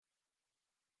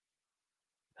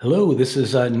Hello, this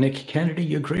is Nick Kennedy,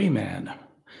 your gray man.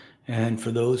 And for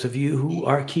those of you who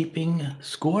are keeping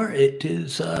score, it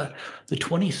is the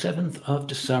 27th of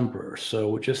December. So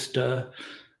we're just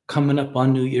coming up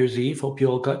on New Year's Eve. Hope you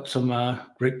all got some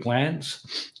great plans,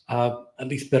 at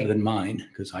least better than mine,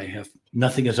 because I have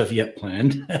nothing as of yet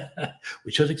planned,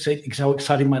 which is how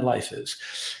exciting my life is.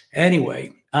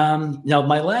 Anyway, now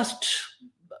my last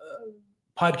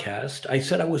podcast, I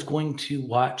said I was going to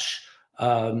watch.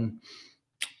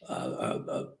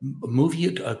 A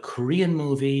movie, a Korean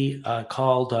movie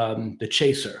called The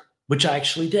Chaser, which I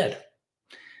actually did,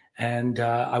 and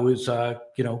I was,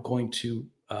 going to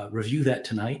review that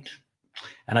tonight,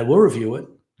 and I will review it.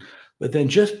 But then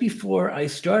just before I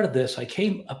started this, I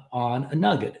came up on a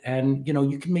nugget, and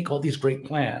you can make all these great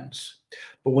plans,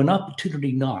 but when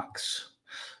opportunity knocks,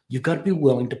 you've got to be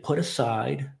willing to put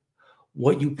aside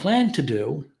what you plan to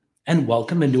do and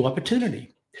welcome a new opportunity.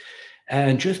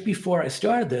 And just before I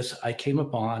started this, I came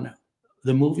upon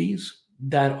the movies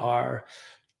that are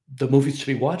the movies to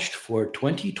be watched for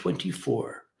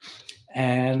 2024.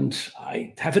 And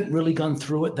I haven't really gone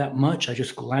through it that much. I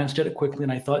just glanced at it quickly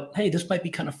and I thought, hey, this might be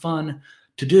kind of fun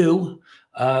to do.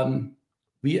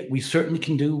 We certainly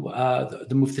can do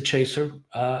the movie The Chaser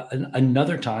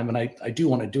another time, and I do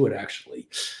want to do it actually.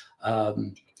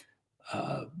 Um,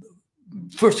 uh,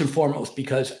 First and foremost,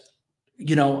 because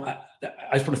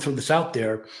I just want to throw this out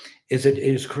there: it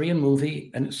is a Korean movie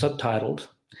and it's subtitled.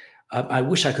 I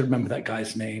wish I could remember that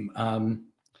guy's name, uh,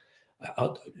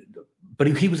 but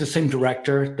he was the same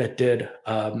director that did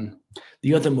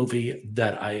the other movie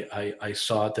that I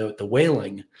saw, the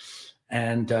Wailing,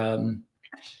 and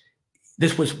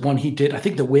this was one he did. I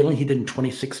think the Wailing he did in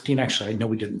 2016. Actually, I know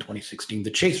he did in 2016.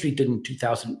 The Chaser he did in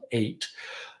 2008.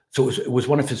 So it was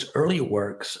one of his earlier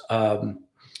works.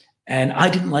 And I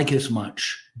didn't like it as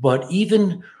much. But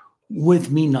even with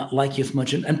me not liking it as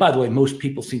much, and by the way, most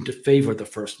people seem to favor the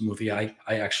first movie. I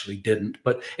actually didn't,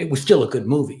 but it was still a good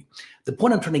movie. The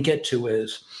point I'm trying to get to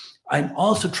is I'm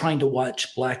also trying to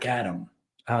watch Black Adam,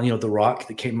 The Rock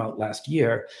that came out last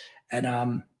year. And,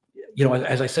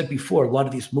 as I said before, a lot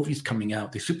of these movies coming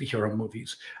out, the superhero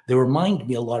movies, they remind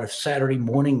me a lot of Saturday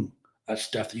morning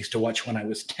stuff that I used to watch when I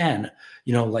was 10,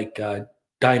 like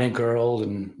Dyna Girl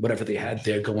and whatever they had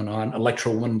there going on,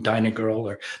 Electro One, Dyna Girl,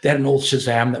 or they had an old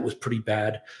Shazam that was pretty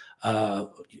bad uh,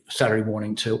 Saturday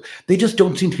morning too. They just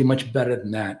don't seem to be much better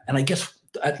than that. And I guess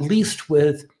at least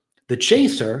with The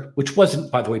Chaser, which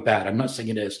wasn't, by the way, bad. I'm not saying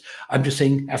it is. I'm just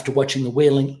saying after watching The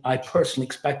Wailing, I personally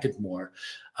expected more.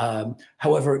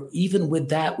 However, even with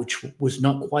that, which was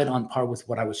not quite on par with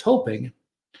what I was hoping,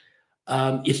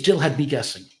 it still had me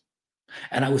guessing.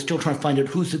 And I was still trying to find out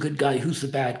who's the good guy, who's the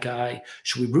bad guy.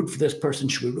 Should we root for this person?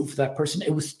 Should we root for that person?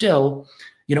 It was still,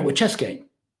 a chess game.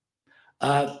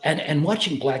 And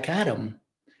watching Black Adam,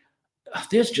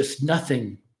 there's just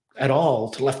nothing at all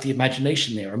to left the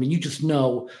imagination there. I mean, you just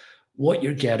know what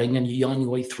you're getting, and you yawn your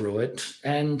way through it,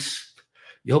 and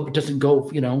you hope it doesn't go,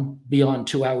 beyond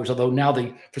 2 hours. Although now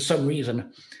for some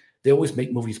reason, they always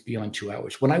make movies beyond 2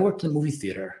 hours. When I worked in the movie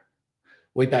theater,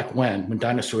 way back when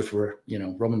dinosaurs were,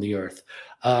 roaming the earth.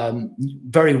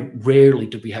 Very rarely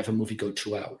did we have a movie go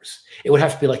 2 hours. It would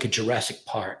have to be like a Jurassic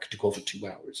Park to go for 2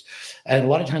 hours. And a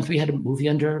lot of times we had a movie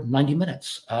under 90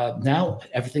 minutes. Now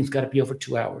everything's got to be over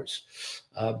 2 hours.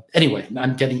 Anyway,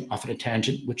 I'm getting off on a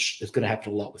tangent, which is going to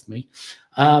happen a lot with me.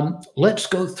 Let's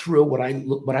go through what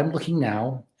I'm looking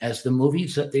now as the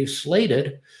movies that they've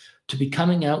slated to be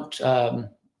coming out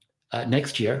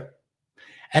next year.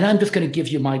 And I'm just going to give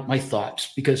you my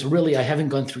thoughts, because really I haven't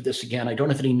gone through this again. I don't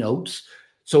have any notes.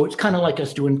 So it's kind of like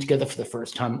us doing it together for the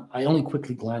first time. I only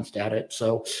quickly glanced at it.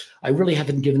 So I really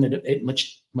haven't given it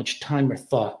much time or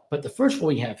thought. But the first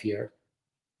one we have here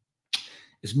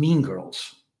is Mean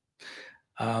Girls.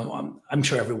 I'm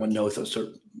sure everyone knows those.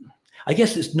 I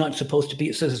guess it's not supposed to be.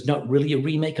 It says it's not really a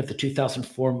remake of the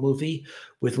 2004 movie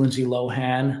with Lindsay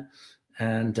Lohan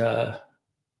and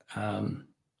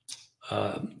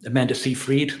Amanda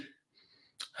Seyfried,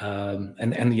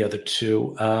 and the other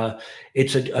two.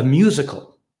 It's a musical.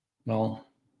 Well,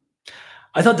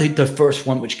 I thought the first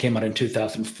one, which came out in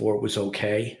 2004, was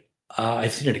okay.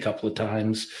 I've seen it a couple of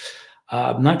times.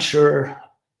 I'm not sure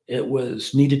it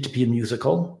was needed to be a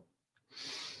musical.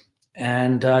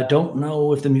 And I don't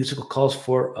know if the musical calls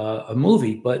for a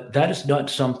movie, but that is not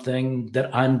something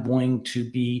that I'm going to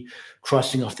be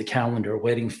crossing off the calendar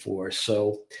waiting for.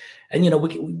 So, and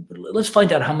let's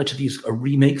find out how much of these are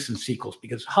remakes and sequels,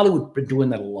 because Hollywood's been doing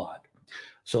that a lot.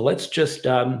 So let's just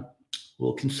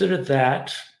we'll consider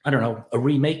that, I don't know, a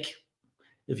remake,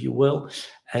 if you will.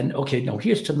 And okay, now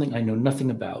here's something I know nothing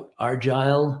about: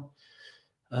 Argyle.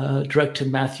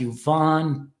 Directed Matthew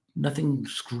Vaughn. Nothing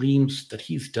screams that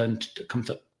he's done comes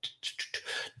up.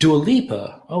 Dua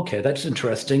Lipa. Okay, that's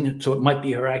interesting. So it might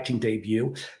be her acting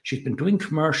debut. She's been doing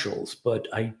commercials, but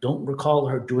I don't recall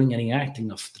her doing any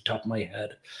acting off the top of my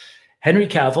head. Henry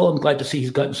Cavill, I'm glad to see he's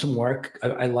gotten some work.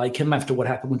 I like him after what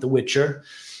happened with The Witcher,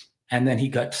 and then he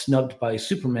got snubbed by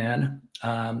Superman.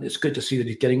 It's good to see that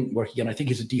he's getting work again. I think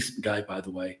he's a decent guy, by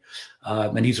the way,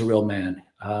 and he's a real man.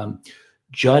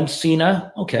 John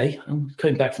Cena, okay, I'm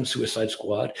coming back from Suicide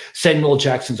Squad. Samuel L.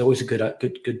 Jackson's always a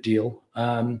good deal.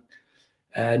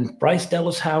 And Bryce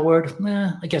Dallas Howard,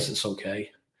 I guess it's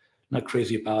okay. Not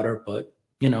crazy about her, but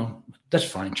that's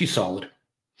fine. She's solid.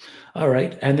 All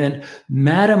right, and then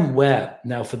Madam Web.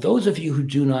 Now, for those of you who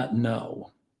do not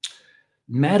know,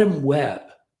 Madam Web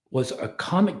was a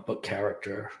comic book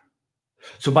character.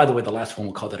 So, by the way, the last one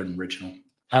we'll call that an original.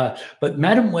 But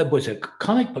Madam Web was a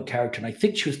comic book character, and I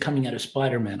think she was coming out of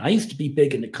Spider-Man. I used to be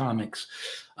big into comics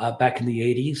back in the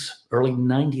 80s, early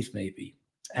 90s maybe.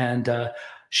 And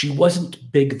she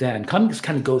wasn't big then. Comics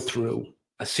kind of go through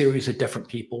a series of different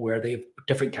people where they have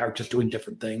different characters doing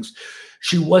different things.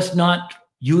 She was not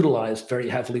utilized very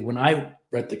heavily when I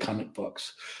read the comic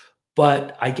books.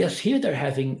 But I guess here they're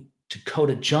having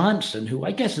Dakota Johnson, who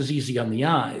I guess is easy on the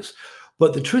eyes.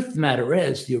 But the truth of the matter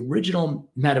is, the original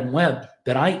Madam Web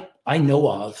that I know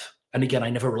of, and again,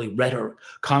 I never really read her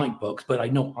comic books, but I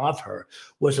know of her,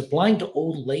 was a blind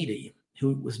old lady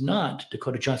who was not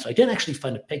Dakota Johnson. I did actually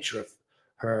find a picture of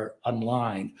her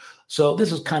online. So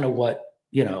this is kind of what,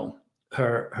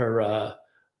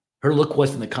 her look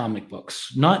was in the comic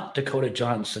books, not Dakota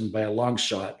Johnson by a long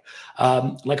shot.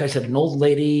 Like I said, an old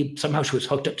lady, somehow she was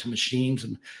hooked up to machines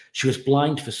and she was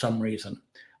blind for some reason.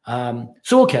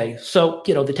 So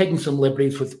they're taking some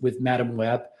liberties with Madam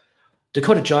Web.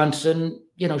 Dakota Johnson,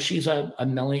 she's a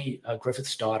Melanie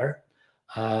Griffith's daughter,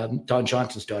 Don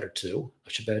Johnson's daughter too,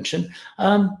 I should mention.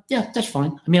 That's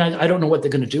fine. I mean, I don't know what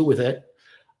they're going to do with it.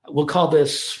 We'll call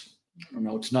this, I don't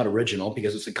know, it's not original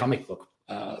because it's a comic book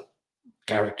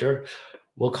character.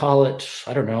 We'll call it,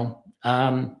 I don't know,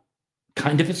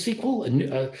 kind of a sequel,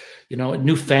 a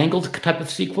newfangled type of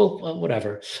sequel,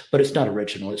 whatever. But it's not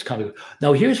original. It's kind of.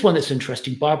 Now, here's one that's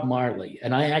interesting. Bob Marley,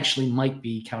 and I actually might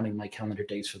be counting my calendar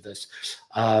days for this.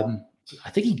 I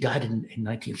think he died in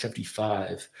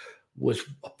 1975. Was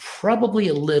probably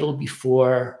a little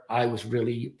before I was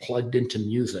really plugged into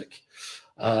music.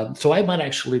 So I might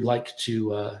actually like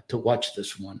to watch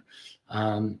this one.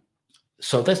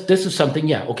 So this is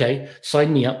something, okay,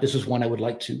 sign me up. This is one I would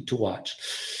like to watch.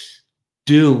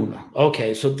 Dune.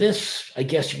 Okay, so this, I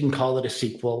guess you can call it a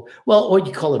sequel. Well, or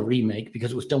you call it a remake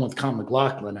because it was done with Con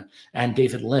McLaughlin and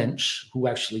David Lynch, who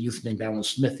actually used the name Alan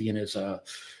Smithy in his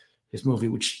movie,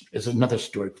 which is another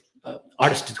story.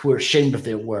 Artists who are ashamed of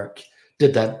their work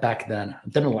did that back then.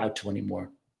 They're not allowed to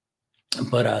anymore.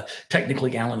 But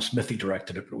technically, Alan Smithy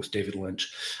directed it, but it was David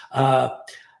Lynch. I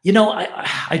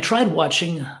tried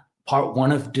watching part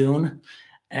one of Dune,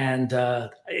 and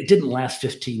it didn't last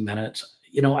 15 minutes.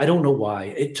 I don't know why.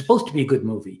 It's supposed to be a good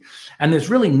movie, and there's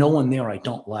really no one there I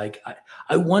don't like.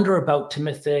 I wonder about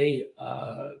Timothée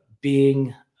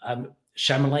being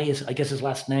Chalamet is, I guess, his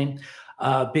last name,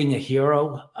 being a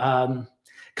hero.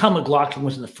 Con McLaughlin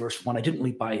wasn't the first one. I didn't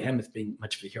really buy him as being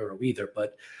much of a hero either,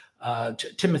 but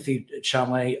Timothée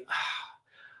Chalamet,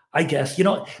 I guess.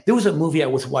 There was a movie I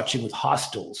was watching with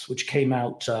Hostiles, which came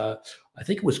out, I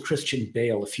think it was Christian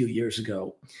Bale a few years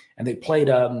ago, and they played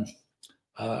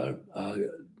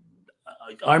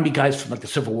army guys from like the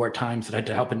Civil War times that had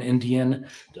to help an Indian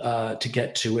to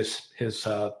get to his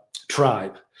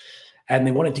tribe. And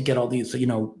they wanted to get all these,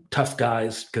 tough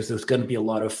guys because there's going to be a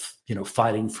lot of,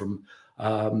 fighting from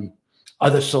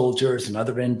other soldiers and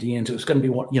other Indians. It was going to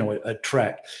be, a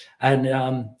trek. And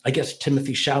I guess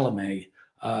Timothée Chalamet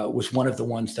was one of the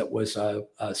ones that was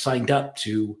signed up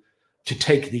to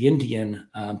take the Indian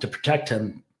to protect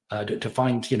him, to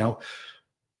find,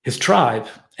 his tribe.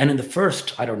 And in the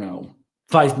first, I don't know,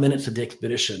 5 minutes of the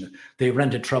expedition, they ran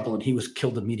into trouble and he was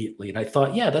killed immediately. And I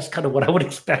thought, that's kind of what I would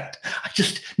expect.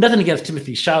 Nothing against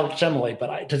Timothée Chalamet,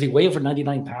 but does he weigh over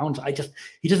 99 pounds?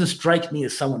 He doesn't strike me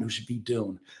as someone who should be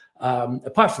Dune.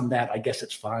 Apart from that, I guess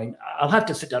it's fine. I'll have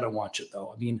to sit down and watch it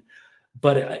though. I mean,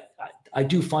 but I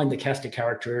do find the cast of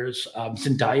characters,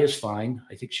 Zendaya is fine.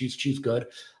 I think she's good.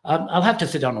 I'll have to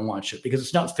sit down and watch it because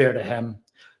it's not fair to him.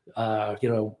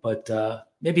 But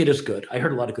maybe it is good. I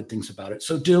heard a lot of good things about it.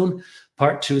 So Dune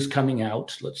Part 2 is coming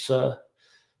out. Let's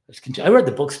continue. I read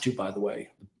the books too, by the way.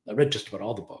 I read just about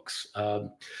all the books.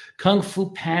 Kung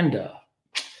Fu Panda.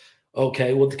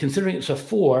 Okay, well, considering it's a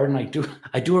 4, and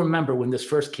I do remember when this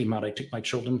first came out, I took my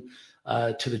children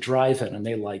to the drive-in, and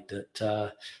they liked it.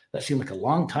 That seemed like a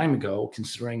long time ago,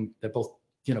 considering they're both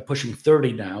pushing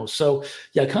 30 now. So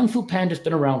yeah, Kung Fu Panda's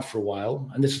been around for a while,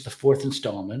 and this is the fourth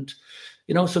installment.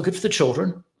 So good for the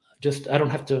children. Just I don't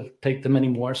have to take them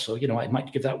anymore, so I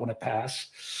might give that one a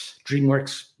pass.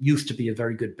 DreamWorks used to be a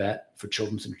very good bet for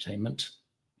children's entertainment.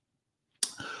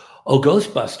 Oh,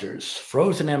 Ghostbusters,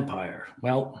 Frozen Empire.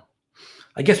 Well,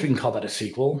 I guess we can call that a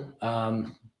sequel.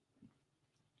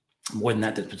 More than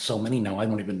that, there's been so many now. I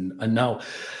don't even know.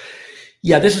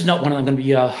 Yeah, this is not one I'm going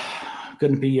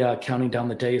to be counting down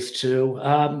the days to.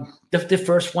 The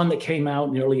first one that came out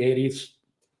in the early '80s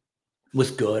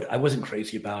was good. I wasn't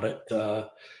crazy about it,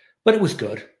 but it was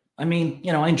good. I mean,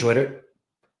 I enjoyed it.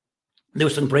 There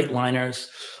were some great liners.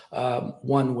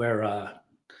 One where I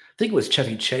think it was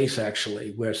Chevy Chase,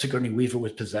 actually, where Sigourney Weaver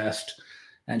was possessed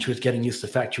and she was getting used to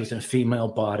the fact she was in a female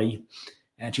body.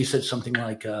 And she said something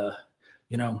like, do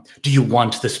you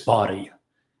want this body?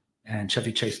 And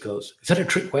Chevy Chase goes, is that a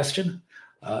trick question?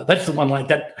 That's the one line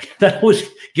that always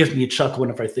gives me a chuckle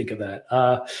whenever I think of that.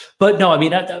 But no, I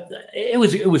mean,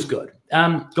 it was good.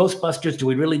 Ghostbusters, do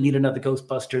we really need another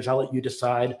Ghostbusters? I'll let you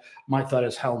decide. My thought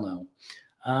is hell no.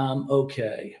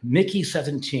 Okay, Mickey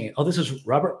 17. Oh, this is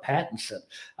Robert Pattinson.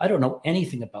 I don't know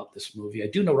anything about this movie. I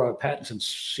do know Robert Pattinson's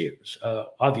Sears,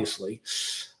 obviously.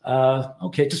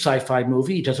 Okay, it's a sci-fi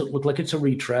movie. It doesn't look like it's a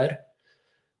retread.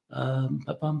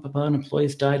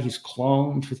 Employees died. He's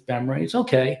cloned with memories.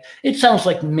 Okay, it sounds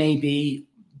like maybe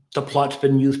the plot's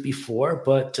been used before,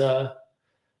 but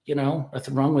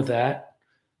nothing wrong with that.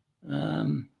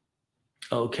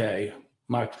 Okay,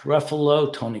 Mark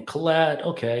Ruffalo, Toni Collette.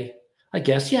 Okay, I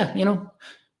guess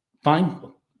fine.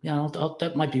 Yeah,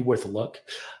 that might be worth a look.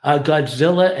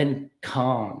 Godzilla and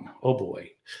Kong. Oh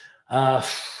boy. I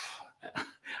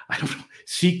don't know.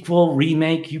 Sequel,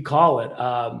 remake, you call it.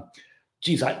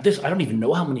 Geez, I don't even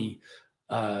know how many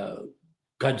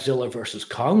Godzilla versus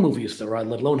Kong movies there are,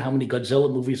 let alone how many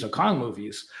Godzilla movies or Kong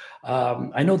movies.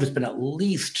 I know there's been at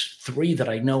least 3 that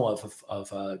I know of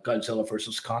Godzilla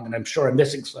versus Kong, and I'm sure I'm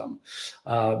missing some.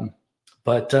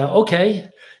 But okay,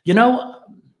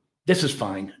 this is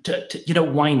fine.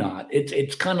 Why not?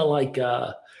 It's kind of like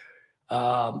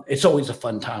it's always a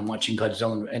fun time watching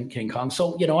Godzilla and King Kong.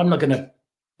 So I'm not going to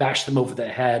bash them over the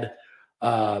head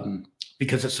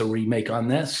because it's a remake on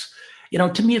this.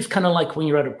 To me, it's kind of like when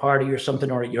you're at a party or something,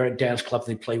 or you're at a dance club,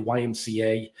 they play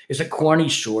YMCA. Is it corny?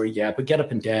 Sure, yeah, but get up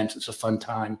and dance. It's a fun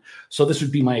time. So this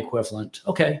would be my equivalent.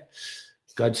 Okay,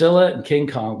 Godzilla and King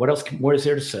Kong. What else? What is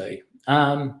there to say?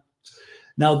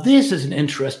 Now, this is an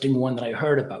interesting one that I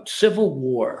heard about. Civil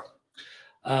War.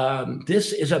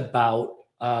 This is about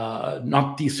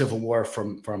not the Civil War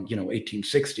from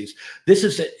 1860s. This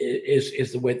is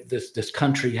the way this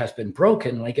country has been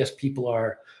broken, and I guess people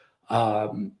are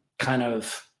kind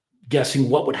of guessing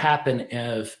what would happen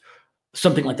if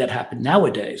something like that happened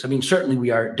nowadays. I mean, certainly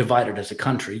we are divided as a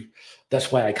country.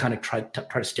 That's why I kind of try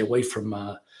to stay away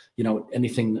from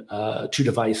anything too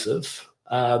divisive.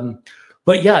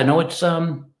 But yeah, no, it's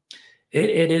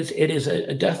it is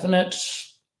a definite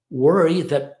worry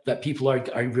that people are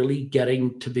really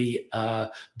getting to be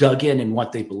dug in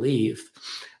what they believe.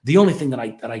 The only thing that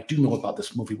I do know about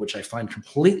this movie, which I find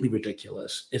completely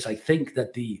ridiculous, is I think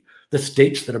that the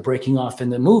states that are breaking off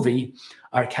in the movie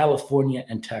are California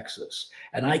and Texas.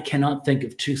 And I cannot think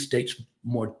of 2 states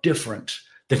more different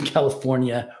than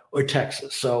California or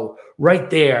Texas. So right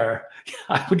there,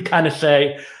 I would kind of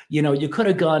say, you could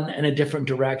have gone in a different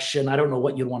direction. I don't know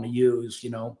what you'd want to use,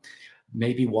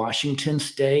 maybe Washington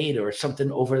State or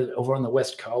something over on the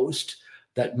West Coast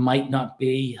that might not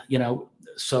be,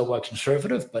 so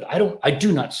conservative. But I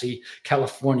do not see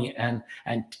California and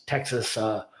Texas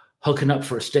hooking up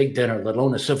for a steak dinner, let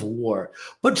alone a civil war.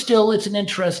 But still, it's an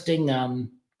interesting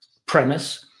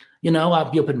premise.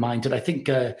 I'll be open-minded. I think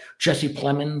Jesse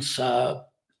Plemons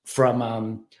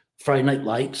from Friday Night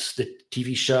Lights, the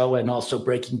TV show, and also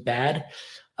Breaking Bad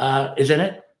is in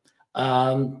it.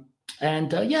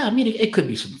 Yeah, I mean, it could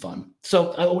be some fun.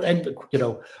 So,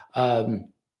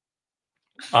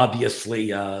 obviously,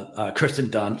 Kirsten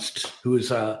Dunst, who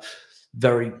is a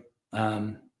very,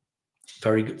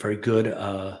 very, very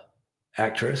good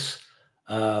actress.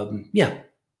 Yeah,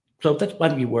 so that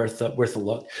might be worth a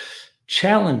look.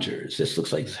 Challengers. This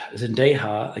looks like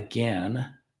Zendaya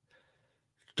again.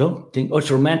 Don't think. Oh, it's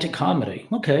a romantic comedy.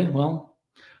 Okay, well,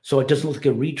 so it doesn't look like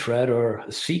a retread or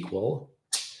a sequel.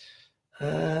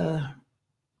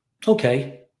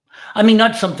 Okay. I mean,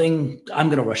 not something I'm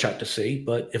going to rush out to see,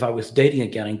 but if I was dating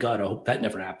again, and God, I hope that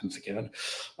never happens again.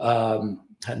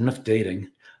 Had enough dating.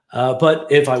 But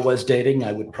if I was dating,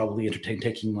 I would probably entertain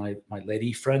taking my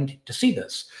lady friend to see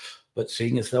this. But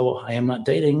seeing as though I am not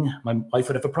dating, my wife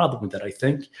would have a problem with that. I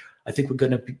think we're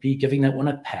going to be giving that one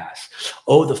a pass.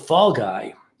 Oh, The Fall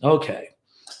Guy. Okay,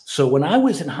 so when I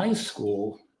was in high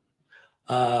school,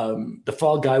 The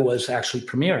Fall Guy was actually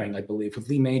premiering, I believe, with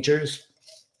Lee Majors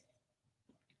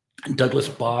and Douglas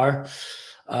Barr,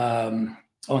 and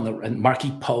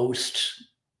Marky Post,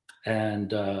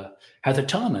 and Heather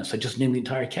Thomas. I just named the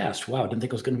entire cast. Wow, I didn't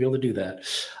think I was going to be able to do that.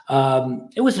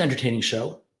 It was an entertaining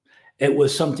show. It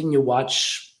was something you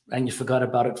watch and you forgot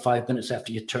about it 5 minutes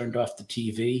after you turned off the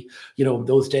TV. You know,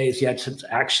 those days you had some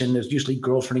action. There's usually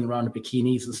girls running around in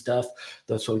bikinis and stuff.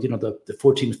 So, you know, the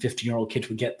 14 to 15-year-old kids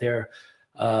would get their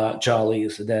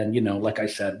jollies. And then, you know, like I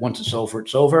said, once it's over,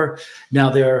 it's over.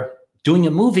 Now they're doing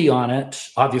a movie on it,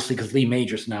 obviously, because Lee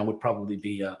Majors now would probably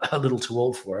be a little too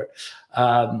old for it.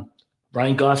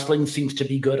 Ryan Gosling seems to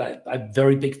be good. I'm a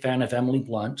very big fan of Emily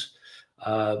Blunt.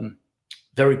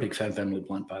 Very big fan of Emily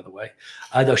Blunt, by the way.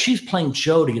 Though she's playing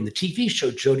Jodie in the TV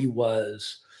show, Jodie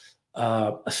was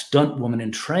a stunt woman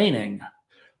in training.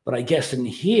 But I guess in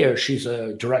here, she's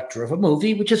a director of a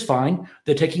movie, which is fine.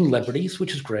 They're taking liberties,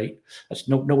 which is great. That's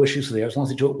no issues there, as long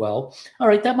as they do it well. All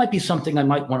right, that might be something I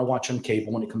might want to watch on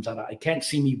cable when it comes out. I can't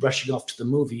see me rushing off to the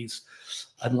movies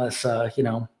unless, you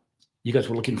know, you guys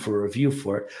were looking for a review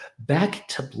for it. Back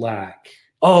to Black.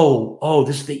 Oh,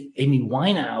 this is the Amy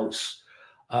Winehouse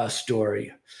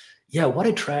story. Yeah, what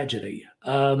a tragedy.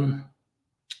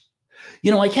 You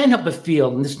know, I can't help but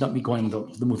feel, and this is not me going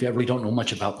the movie, I really don't know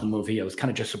much about the movie. I was kind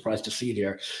of just surprised to see it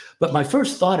here. But my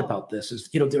first thought about this is,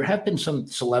 you know, there have been some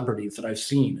celebrities that I've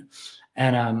seen.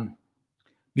 And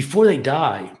before they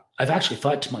die, I've actually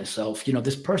thought to myself, you know,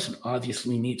 this person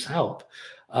obviously needs help.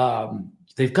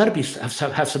 They've got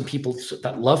to have some people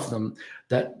that love them,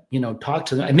 that, you know, talk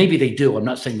to them. And maybe they do. I'm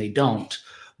not saying they don't.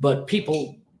 But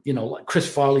people, you know, like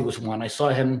Chris Farley was one. I saw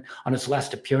him on his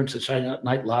last appearance at Saturday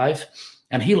Night Live.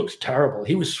 And he looks terrible.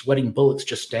 He was sweating bullets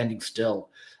just standing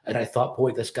still. And I thought,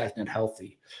 boy, this guy's not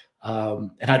healthy.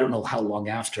 And I don't know how long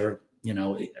after, you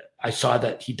know, I saw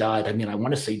that he died. I mean, I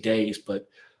want to say days, but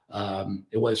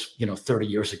it was, you know, 30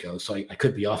 years ago. So I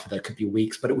could be off of that. It could be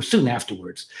weeks, but it was soon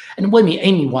afterwards. And with me,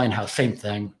 Amy Winehouse, same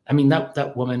thing. I mean,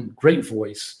 that woman, great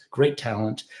voice, great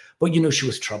talent, but, you know, she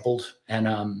was troubled.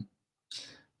 And,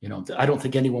 you know, I don't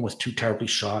think anyone was too terribly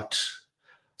shocked,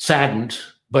 saddened,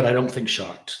 but I don't think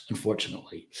shocked,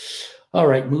 unfortunately. All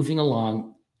right, moving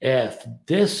along. If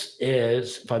this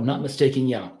is, if I'm not mistaken,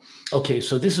 yeah. Okay,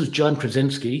 so this is John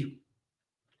Krasinski.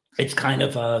 It's kind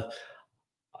of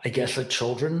I guess, a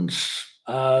children's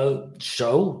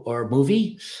show or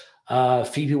movie.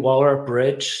 Phoebe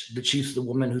Waller-Bridge, she's the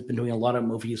woman who's been doing a lot of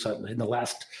movies in the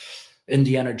last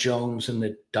Indiana Jones and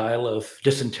the Dial of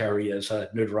Dysentery, as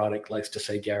Nerdrotic likes to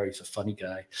say. Gary's a funny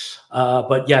guy.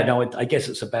 But yeah, no, I guess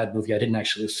it's a bad movie. I didn't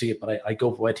actually see it, but I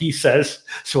go for what he says,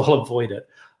 so I'll avoid it.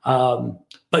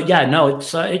 But yeah, no,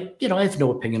 it's, you know, I have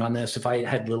no opinion on this. If I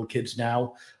had little kids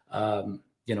now,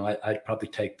 you know, I'd probably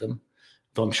take them,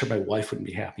 though I'm sure my wife wouldn't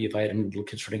be happy if I had any little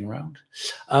kids running around.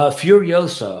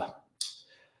 Furiosa.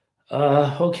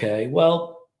 Okay,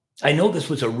 well, I know this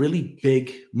was a really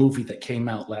big movie that came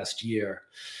out last year,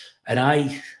 and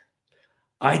I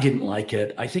didn't like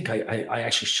it. I think I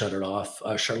actually shut it off.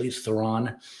 Charlize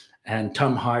Theron and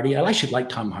Tom Hardy. I actually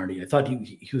liked Tom Hardy. I thought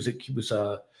he's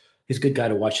a good guy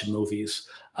to watch in movies.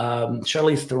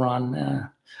 Charlize Theron,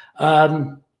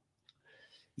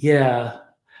 yeah.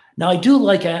 Now I do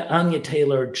like Anya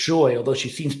Taylor-Joy, although she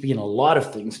seems to be in a lot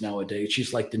of things nowadays.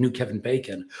 She's like the new Kevin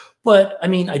Bacon. But I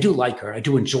mean, I do like her. I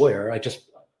do enjoy her. I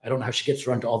don't know how she gets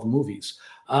around to all the movies.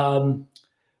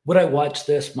 Would I watch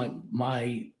this?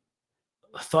 My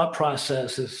thought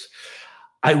process is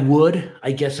I would,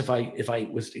 I guess, if I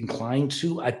was inclined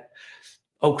to.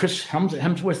 Chris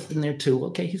Hemsworth in there too.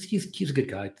 Okay, he's a good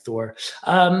guy, Thor.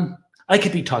 I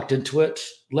could be talked into it,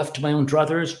 left to my own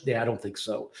druthers. Yeah, I don't think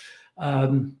so.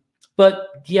 But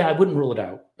yeah, I wouldn't rule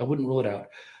it out.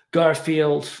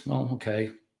 Garfield, well,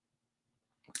 okay.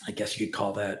 I guess you could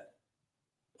call that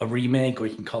a remake, or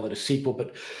you can call it a sequel,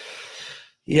 but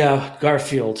yeah,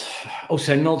 Garfield. Oh,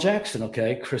 Samuel Jackson,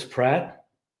 okay. Chris Pratt.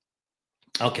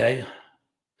 Okay.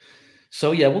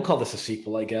 So yeah, we'll call this a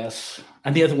sequel, I guess.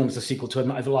 And the other one was a sequel to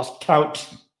him. I've lost count.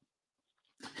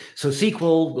 So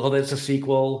sequel, well, there's a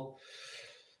sequel.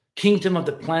 Kingdom of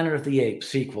the Planet of the Apes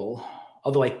sequel,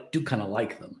 although I do kind of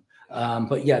like them.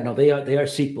 But yeah, no, they are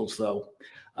sequels though.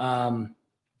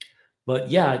 But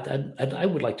yeah, I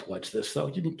would like to watch this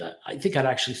though. I think I'd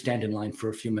actually stand in line for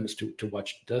a few minutes to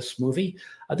watch this movie.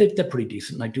 I think they're pretty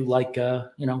decent. And I do like,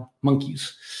 you know,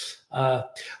 monkeys.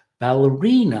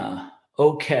 Ballerina.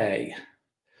 Okay.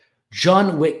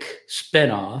 John Wick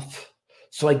spinoff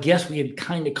So I guess we'd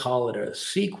kind of call it a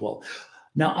sequel.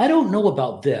 Now, I don't know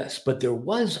about this, but there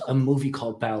was a movie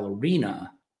called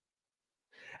Ballerina,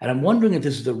 and I'm wondering if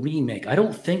this is the remake. I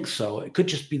don't think so. It could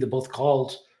just be they're both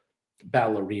called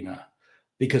Ballerina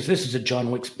because this is a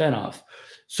John Wick spinoff.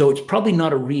 So it's probably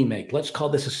not a remake. Let's call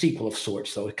this a sequel of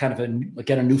sorts, though. It's kind of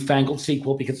again a newfangled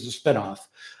sequel because it's a spinoff,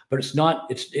 but it's not.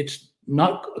 It's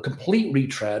not a complete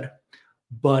retread,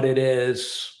 but it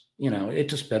is.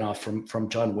 It's a spinoff from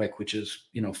John Wick, which is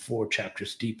 4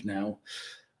 chapters deep now.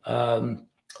 Um,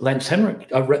 Lance Henrik,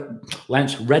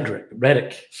 Lance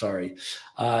Reddick, sorry,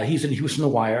 he was in The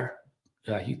Wire.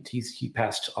 He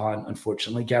passed on,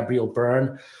 unfortunately. Gabriel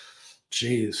Byrne,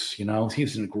 geez,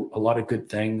 he's in a lot of good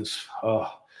things.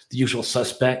 Oh, The Usual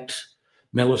Suspect,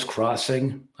 Miller's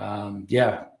Crossing.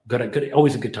 Yeah, good.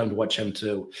 Always a good time to watch him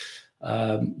too.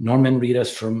 Norman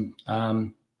Reedus from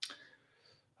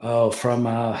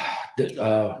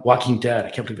Walking Dead.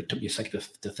 I can't believe it took me a second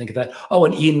to think of that. Oh,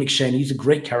 and Ian McShane. He's a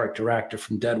great character actor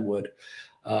from Deadwood.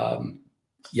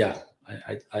 Yeah,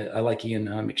 I like Ian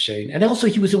McShane. And also,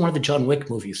 he was in one of the John Wick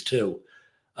movies, too.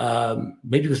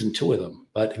 Maybe he was in 2 of them,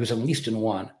 but he was at least in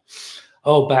 1.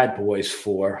 Oh, Bad Boys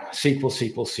 4. Sequel.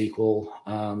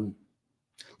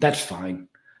 That's fine.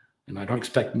 And I don't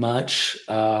expect much.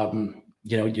 I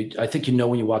think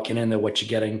when you walk in there what you're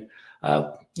getting.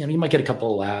 You might get a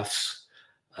couple of laughs.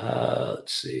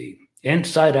 Let's see.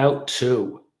 Inside Out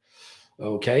 2.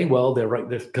 Okay, well, they're right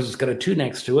there because it's got a 2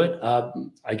 next to it.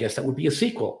 I guess that would be a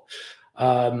sequel.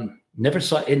 Never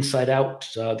saw Inside Out,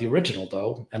 the original,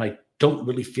 though, and I don't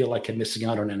really feel like I'm missing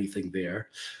out on anything there.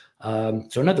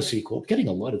 So another sequel. We're getting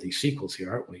a lot of these sequels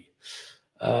here, aren't we?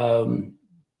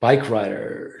 Bike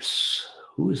Riders.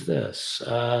 Who is this?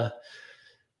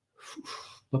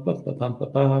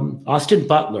 Austin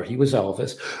Butler, he was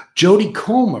Elvis. Jodie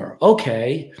Comer,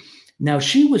 okay. Now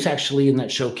she was actually in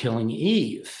that show Killing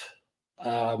Eve,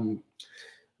 that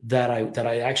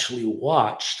I actually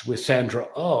watched with Sandra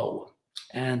Oh,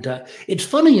 and it's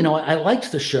funny, I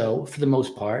liked the show for the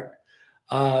most part.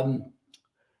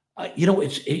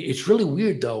 It's really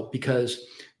weird though because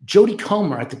Jodie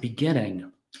Comer at the beginning.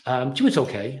 She was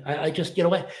okay. I just,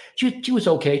 she was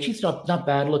okay. She's not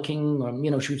bad looking.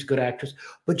 She was a good actress,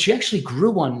 but she actually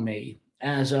grew on me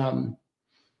as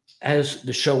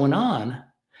the show went on,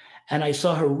 and I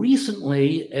saw her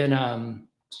recently in the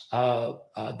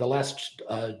last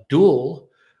Duel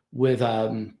with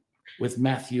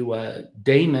Matthew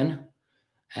Damon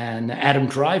and Adam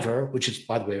Driver, which is,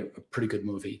 by the way, a pretty good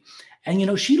movie.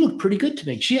 And she looked pretty good to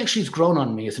me. She actually has grown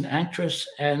on me as an actress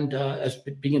and as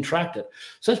being attractive.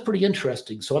 So that's pretty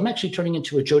interesting. So I'm actually turning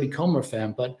into a Jodie Comer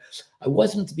fan, but I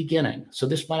wasn't at the beginning. So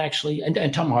this might actually,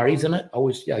 and Tom Hardy's in it.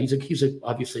 Always, yeah, he's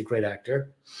obviously a great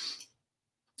actor.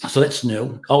 So that's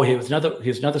new. Oh, here's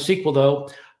another sequel though.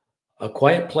 A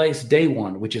Quiet Place Day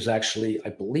One, which is actually, I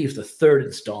believe, the 3rd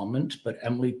installment, but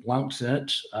Emily Blunt's in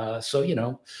it. So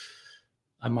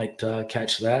I might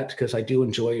catch that because I do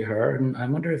enjoy her. And I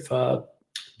wonder if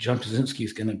John Krasinski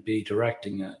is going to be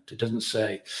directing it. It doesn't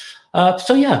say.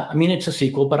 So, yeah, I mean, it's a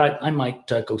sequel, but I might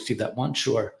go see that one,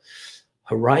 sure.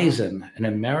 Horizon, an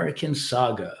American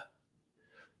Saga.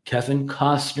 Kevin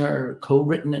Costner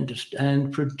co-written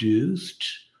and produced.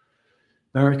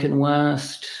 American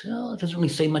West. Well, it doesn't really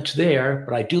say much there,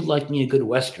 but I do like me a good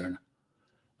Western.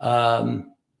 So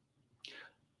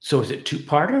is it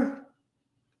 2-parter?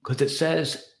 Because it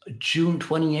says June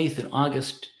 28th and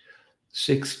August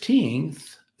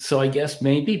 16th. So I guess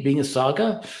maybe being a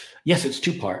saga. Yes, it's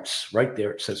 2 parts. Right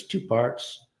there. It says 2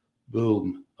 parts.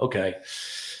 Boom. Okay.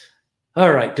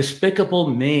 All right. Despicable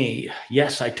Me.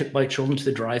 Yes, I took my children to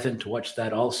the drive-in to watch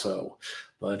that also.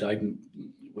 But it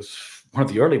was one of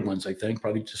the early ones, I think,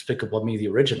 probably Despicable Me, the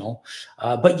original.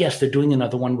 But yes, they're doing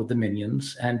another one with the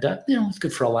Minions. And, it's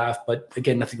good for a laugh. But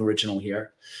again, nothing original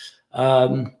here.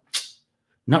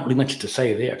 Not really much to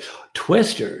say there.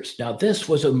 Twisters. Now, this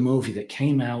was a movie that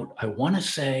came out, I want to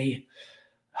say,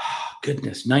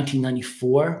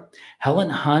 1994. Helen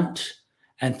Hunt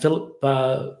and Philip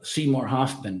Seymour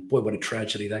Hoffman. Boy, what a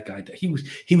tragedy that guy did. He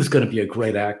was going to be a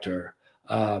great actor.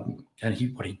 And he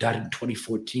died in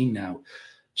 2014 now.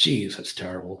 Jeez, that's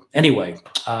terrible. Anyway,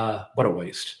 what a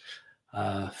waste.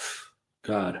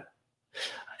 God.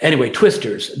 Anyway,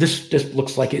 Twisters. This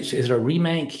looks like is it a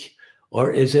remake? Or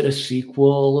is it a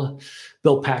sequel?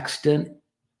 Bill Paxton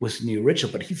was in the original,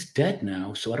 but he's dead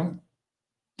now, so I don't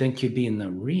think he'd be in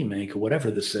the remake or whatever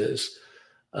this is.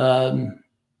 I don't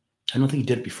think he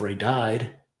did it before he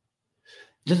died.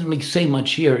 Doesn't really say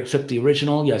much here except the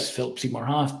original. Yes, Philip Seymour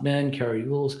Hoffman, Carrie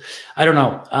Rules. I don't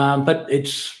know, but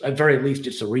it's at very least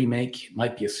it's a remake. It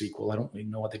might be a sequel. I don't really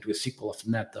know what they do a sequel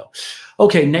from that though.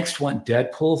 Okay, next one,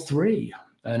 Deadpool 3,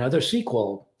 another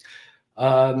sequel.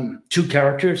 Two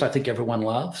characters I think everyone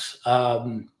loves,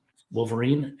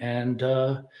 Wolverine and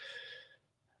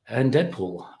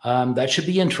Deadpool. That should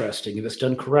be interesting if it's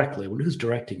done correctly. I wonder who's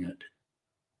directing it.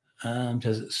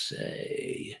 Does it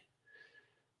say?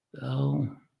 Oh,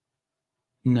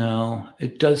 no.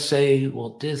 It does say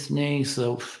Walt Disney,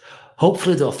 so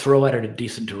hopefully they'll throw at it a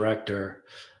decent director.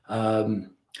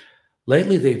 Um,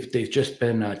 lately, they've just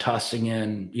been tossing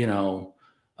in,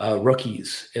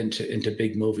 rookies into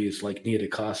big movies like Nia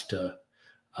DaCosta.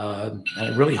 And I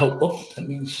really hope. Oh, that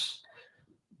means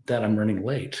that I'm running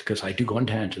late because I do go on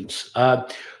tangents. So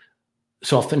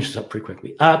I'll finish this up pretty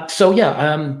quickly. So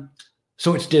yeah,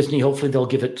 so it's Disney. Hopefully they'll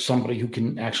give it somebody who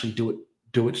can actually do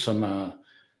it some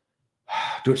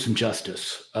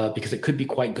justice because it could be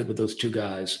quite good with those two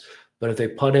guys. But if they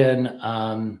put in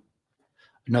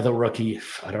another rookie,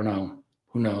 I don't know.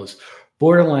 Who knows?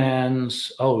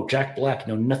 Borderlands. Oh, Jack Black.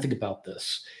 Know nothing about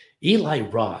this. Eli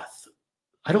Roth.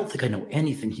 I don't think I know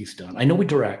anything he's done. I know he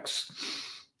directs.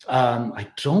 I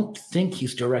don't think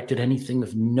he's directed anything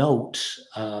of note,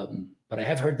 but I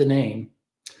have heard the name.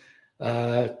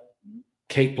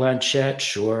 Kate Blanchett,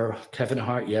 sure. Kevin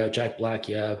Hart, yeah. Jack Black,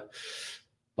 yeah.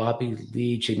 Bobby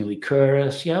Lee, Jamie Lee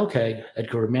Curtis, yeah. Okay.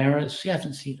 Edgar Ramirez, yeah.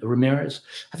 Haven't seen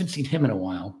him in a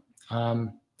while.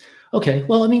 Okay.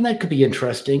 Well, I mean that could be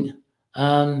interesting.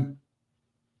 It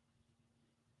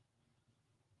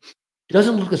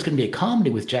doesn't look like it's going to be a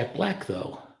comedy with Jack Black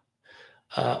though.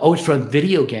 Oh, it's from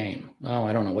video game. Oh,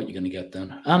 I don't know what you're going to get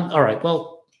then. All right.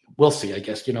 Well, we'll see. I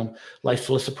guess life's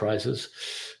full of surprises.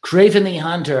 Craven the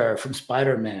Hunter from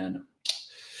Spider-Man.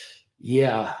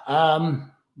 Yeah.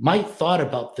 My thought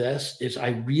about this is I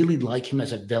really like him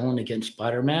as a villain against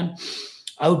Spider-Man.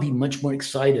 I would be much more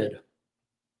excited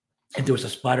if there was a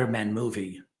Spider-Man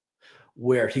movie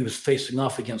where he was facing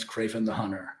off against Craven the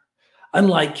Hunter.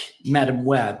 Unlike Madam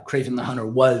Web, Craven the Hunter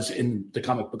was in the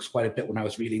comic books quite a bit when I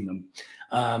was reading them,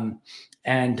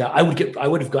 and I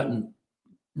would have gotten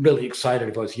really excited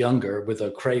if I was younger with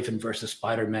a Craven versus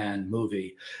Spider-Man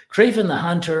movie. Craven the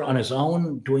Hunter on his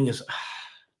own doing his,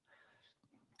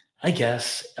 I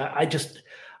guess.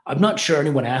 I'm not sure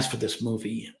anyone asked for this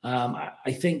movie.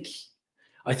 I think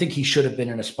he should have been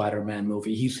in a Spider-Man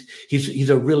movie. He's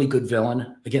a really good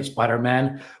villain against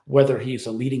Spider-Man. Whether he's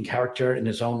a leading character in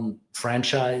his own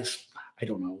franchise, I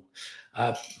don't know.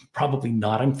 Probably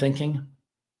not. I'm thinking.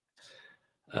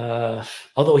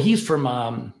 Although he's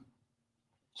from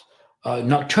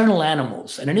Nocturnal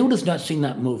Animals, and anyone who's not seen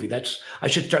that movie, I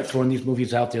should start throwing these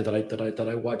movies out there that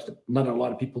I watched. That not a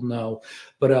lot of people know,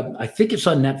 but I think it's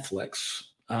on Netflix.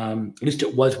 At least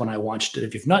it was when I watched it.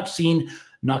 If you've not seen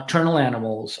Nocturnal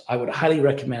Animals, I would highly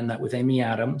recommend that with Amy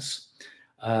Adams,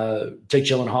 Jake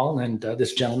Gyllenhaal, and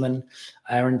this gentleman,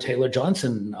 Aaron Taylor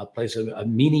Johnson, plays a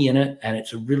meanie in it, and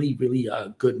it's a really, really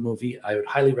good movie. I would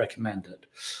highly recommend it.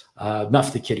 Not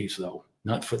for the kiddies, though.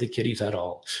 Not for the kiddies at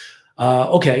all.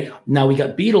 Okay, now we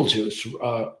got Beetlejuice,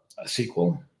 a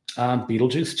sequel.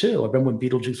 Beetlejuice 2. I remember when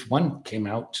Beetlejuice 1 came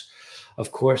out,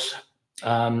 of course.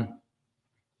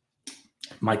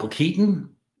 Michael Keaton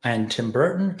and Tim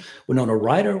Burton. Winona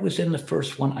Ryder was in the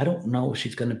first one. I don't know if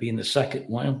she's going to be in the second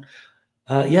one.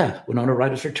 Yeah, Winona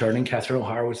Ryder's returning. Catherine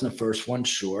O'Hara was in the first one.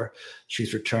 Sure,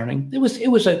 she's returning. It was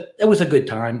a good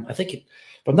time. I think, if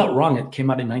I'm not wrong, it came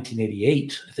out in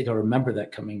 1988. I think I remember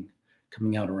that coming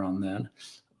out around then.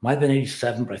 Might have been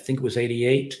 87, but I think it was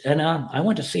 88. And I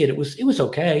went to see it. It was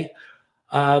okay.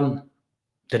 Did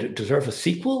it deserve a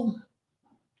sequel?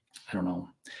 I don't know.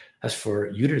 As for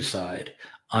you to decide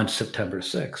on September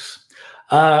 6th.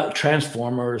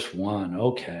 Transformers 1.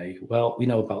 Okay. Well, we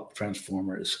know about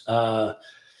Transformers. Scarlett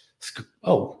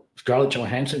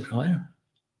Johansson. Oh,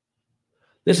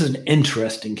 this is an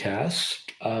interesting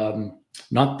cast.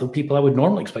 Not the people I would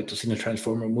normally expect to see in a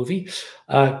Transformer movie.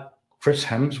 Chris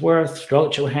Hemsworth,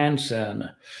 Scarlett Johansson,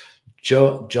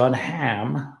 John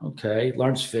Hamm, okay,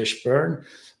 Lawrence Fishburne,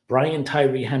 Brian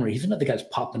Tyree Henry. He's another guy's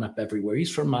popping up everywhere.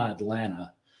 He's from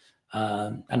Atlanta.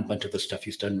 And a bunch of the stuff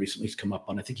he's done recently. He's come up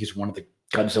on. I think he's one of the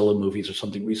Godzilla movies or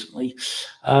something recently.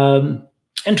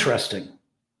 Interesting.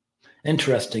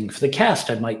 For the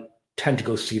cast, I might tend to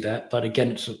go see that, but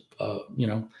again, it's a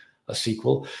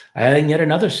sequel, and yet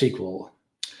another sequel.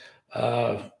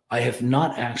 I have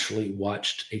not actually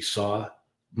watched a Saw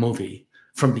movie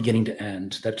from beginning to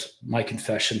end. That's my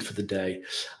confession for the day.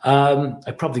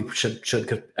 I probably should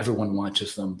because everyone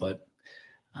watches them, but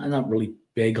I'm not really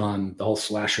big on the whole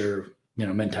slasher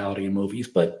mentality in movies.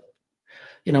 But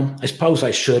I suppose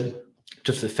I should,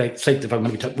 just for the sake that I'm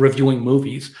going to be reviewing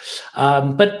movies.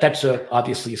 But that's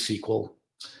obviously a sequel.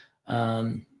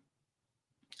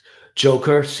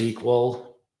 Joker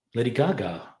sequel, Lady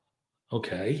Gaga.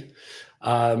 Okay.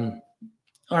 All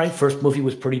right, first movie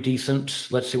was pretty decent.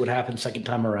 Let's see what happens second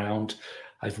time around.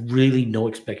 I've really no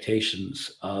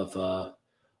expectations of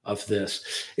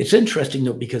this. It's interesting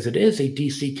though because it is a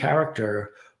DC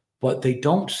character, but they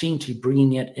don't seem to be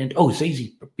bringing it in. Oh,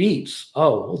 Zazie Beetz.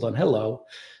 Oh, hold on. Hello.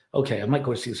 Okay, I might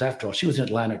go see this after all. She was in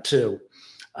Atlanta too.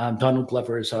 Donald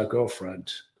Glover's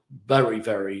girlfriend. Very,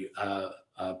 very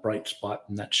bright spot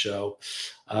in that show.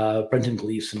 Brendan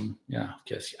Gleeson, yeah, I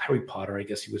guess Harry Potter. I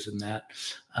guess he was in that.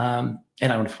 And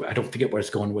I don't forget where it's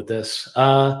going with this.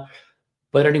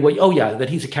 But anyway, oh yeah, that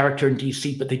he's a character in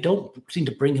DC, but they don't seem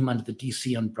to bring him under the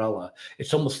DC umbrella.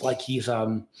 It's almost like he's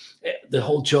the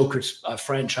whole Joker's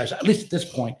franchise, at least at this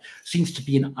point, seems to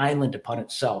be an island upon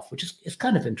itself, which is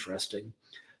kind of interesting.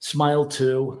 Smile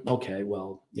 2, okay,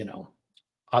 well,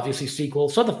 obviously sequel.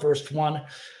 Saw the first one.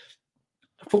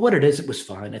 For what it is, it was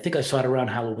fine. I think I saw it around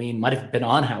Halloween. Might have been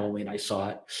on Halloween. I saw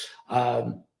it.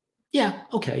 Yeah,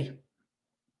 okay.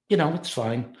 It's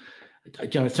fine.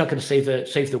 It's not going to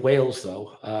save the whales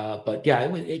though. But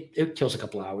yeah, it kills a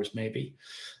couple hours maybe.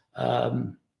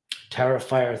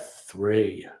 Terrifier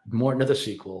 3, another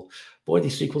sequel. Boy,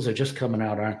 these sequels are just coming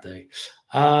out, aren't they?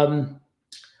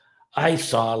 I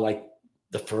saw like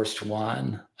the first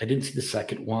one. I didn't see the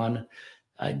second one.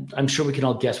 I'm sure we can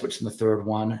all guess what's in the third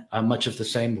one. Much of the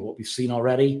same of what we've seen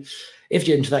already. If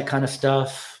you're into that kind of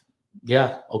stuff,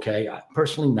 yeah, okay.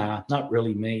 Personally, nah, not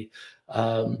really me.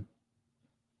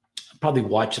 Probably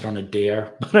watch it on a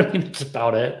dare, but I mean, that's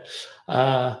about it.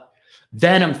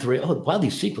 Venom 3. Oh, wow,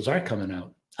 these sequels are coming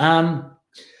out.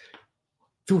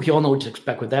 We all know what to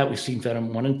expect with that. We've seen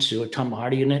Venom 1 and 2. Tom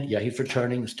Hardy in it. Yeah, he's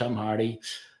returning. It's Tom Hardy.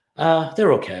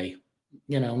 They're okay.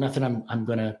 Nothing I'm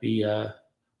going to be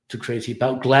too crazy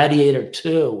about. Gladiator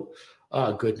 2.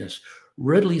 Oh, goodness.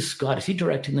 Ridley Scott, is he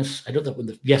directing this? I know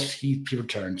that yes, he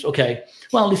returns. Okay.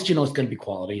 Well, at least it's going to be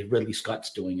quality. Ridley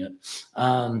Scott's doing it.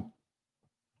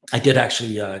 I did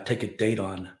actually take a date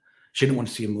on. She didn't want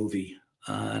to see a movie,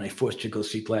 and I forced her to go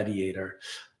see Gladiator.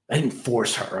 I didn't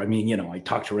force her. I mean, I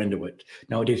talked her into it.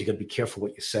 Nowadays, you got to be careful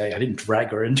what you say. I didn't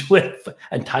drag her into it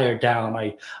and tie her down.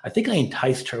 I think I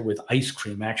enticed her with ice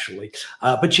cream, actually.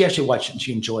 But she actually watched it and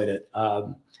she enjoyed it,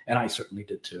 and I certainly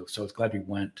did too. So I was glad we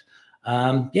went.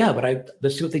 Yeah, but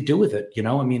let's see what they do with it.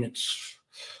 I mean, it's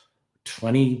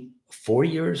 24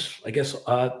 years, I guess,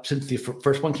 since the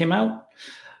first one came out.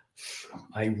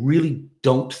 I really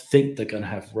don't think they're going to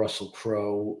have Russell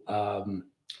Crowe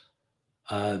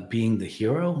being the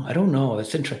hero. I don't know.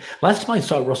 That's interesting. Last time I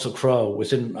saw Russell Crowe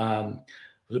was in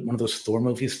was it one of those Thor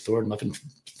movies, Thor: Love and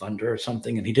Thunder or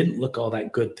something, and he didn't look all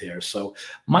that good there. So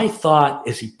my thought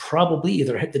is he probably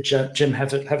either hit the gym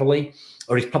heavily,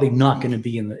 or he's probably not going to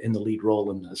be in the lead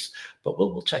role in this. But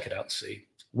we'll check it out and see.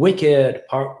 Wicked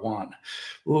Part 1.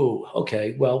 Ooh,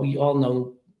 okay. Well, we all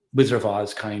know Wizard of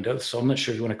Oz, kind of. So I'm not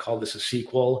sure if you want to call this a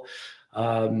sequel.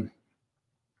 Ariana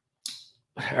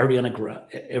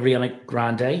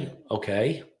Grande,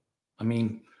 okay. I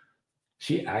mean,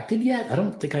 she acted yet? I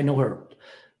don't think I know her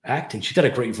acting. She's got a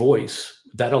great voice.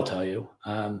 That I'll tell you.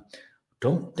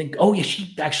 Don't think. Oh yeah,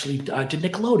 she actually did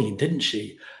Nickelodeon, didn't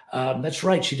she? That's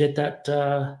right. She did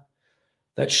that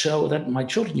show that my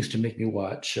children used to make me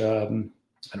watch. I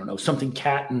don't know, something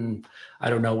cat and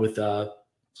I don't know with that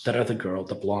other girl,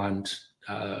 the blonde.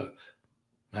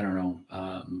 I don't know,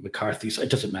 McCarthy. So it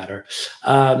doesn't matter.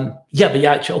 Yeah, but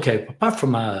yeah, okay. Apart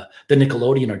from the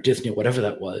Nickelodeon or Disney or whatever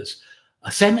that was,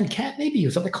 Sam and Cat maybe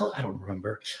was that they call it? I don't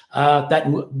remember. That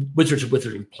Wizards of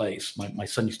Wizarding Place. My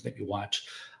son used to make me watch.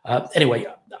 Anyway,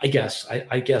 I guess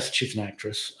she's an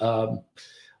actress. The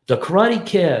Karate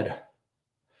Kid.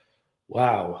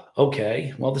 Wow.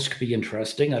 Okay. Well, this could be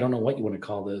interesting. I don't know what you want to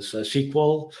call this. A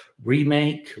sequel,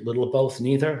 remake, a little of both,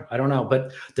 neither. I don't know.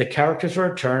 But the characters are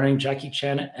returning. Jackie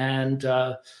Chan and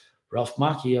Ralph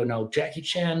Macchio. No, Jackie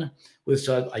Chan was,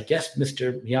 I guess,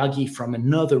 Mr. Miyagi from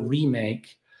another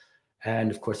remake.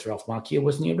 And, of course, Ralph Macchio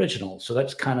was in the original. So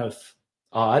that's kind of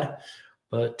odd.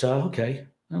 But, okay.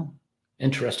 Well,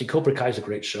 interesting. Cobra Kai is a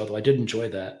great show, though. I did enjoy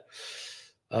that.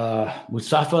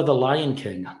 Mustafa the Lion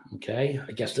King. Okay,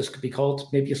 I guess this could be called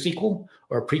maybe a sequel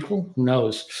or a prequel. Who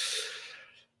knows?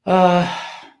 It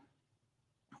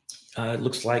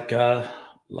looks like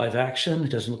live action.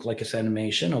 It doesn't look like it's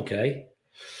animation. Okay.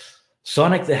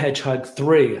 Sonic the Hedgehog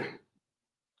 3.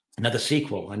 Another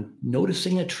sequel. I'm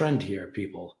noticing a trend here,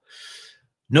 people.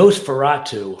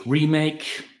 Nosferatu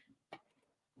remake.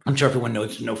 I'm sure everyone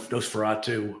knows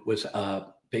Nosferatu was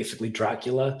basically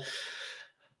Dracula.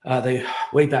 They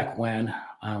way back when,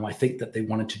 I think that they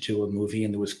wanted to do a movie,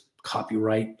 and there was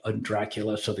copyright on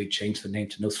Dracula, so they changed the name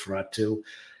to Nosferatu,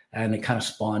 and it kind of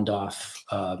spawned off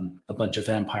a bunch of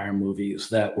vampire movies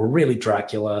that were really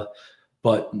Dracula,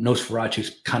 but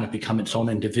Nosferatu's kind of become its own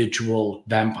individual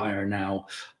vampire now.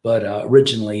 But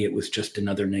originally, it was just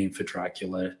another name for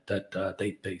Dracula that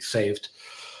they saved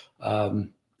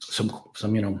some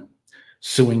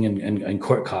suing and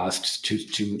court costs to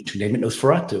name it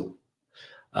Nosferatu.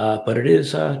 But it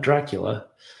is Dracula.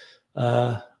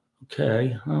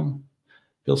 Okay.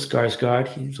 Bill Skarsgård,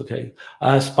 he's okay.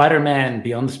 Spider-Man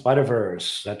Beyond the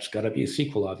Spider-Verse. That's got to be a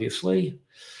sequel, obviously.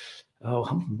 Oh,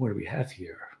 how many more do we have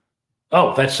here?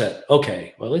 Oh, that's it.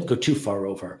 Okay. Well, let's go too far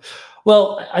over.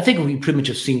 Well, I think we pretty much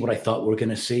have seen what I thought we were going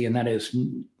to see, and that is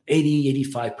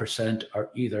 85% are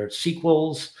either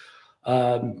sequels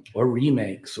or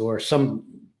remakes or some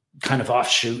kind of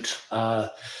offshoot.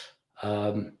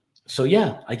 So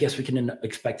yeah, I guess we can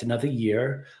expect another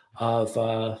year of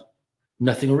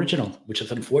nothing original, which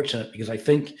is unfortunate because I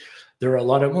think there are a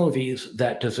lot of movies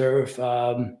that deserve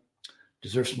some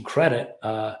credit.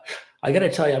 I got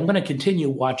to tell you, I'm going to continue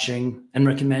watching and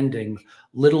recommending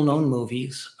little-known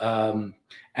movies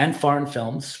and foreign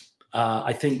films.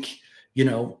 I think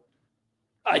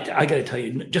I got to tell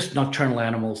you, just Nocturnal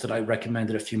Animals that I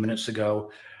recommended a few minutes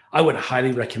ago. I would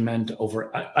highly recommend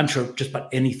over. I'm sure just about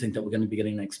anything that we're going to be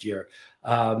getting next year.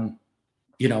 And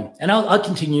I'll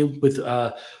continue with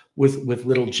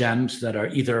little gems that are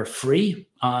either free.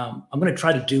 I'm going to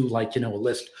try to do a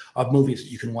list of movies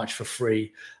that you can watch for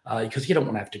free because you don't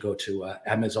want to have to go to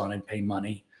Amazon and pay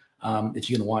money. If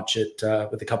you can watch it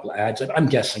with a couple of ads, I'm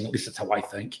guessing, at least that's how I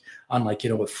think, unlike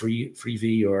with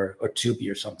Freevee or Tubi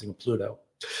or something with Pluto.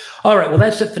 All right, well,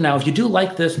 that's it for now. If you do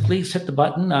like this, please hit the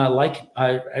button,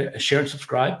 share, and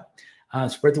subscribe.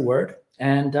 Spread the word.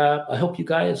 And I hope you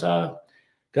guys got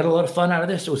a lot of fun out of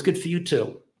this. It was good for you,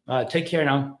 too. Take care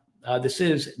now. This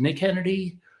is Nick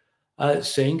Kennedy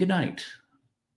saying goodnight.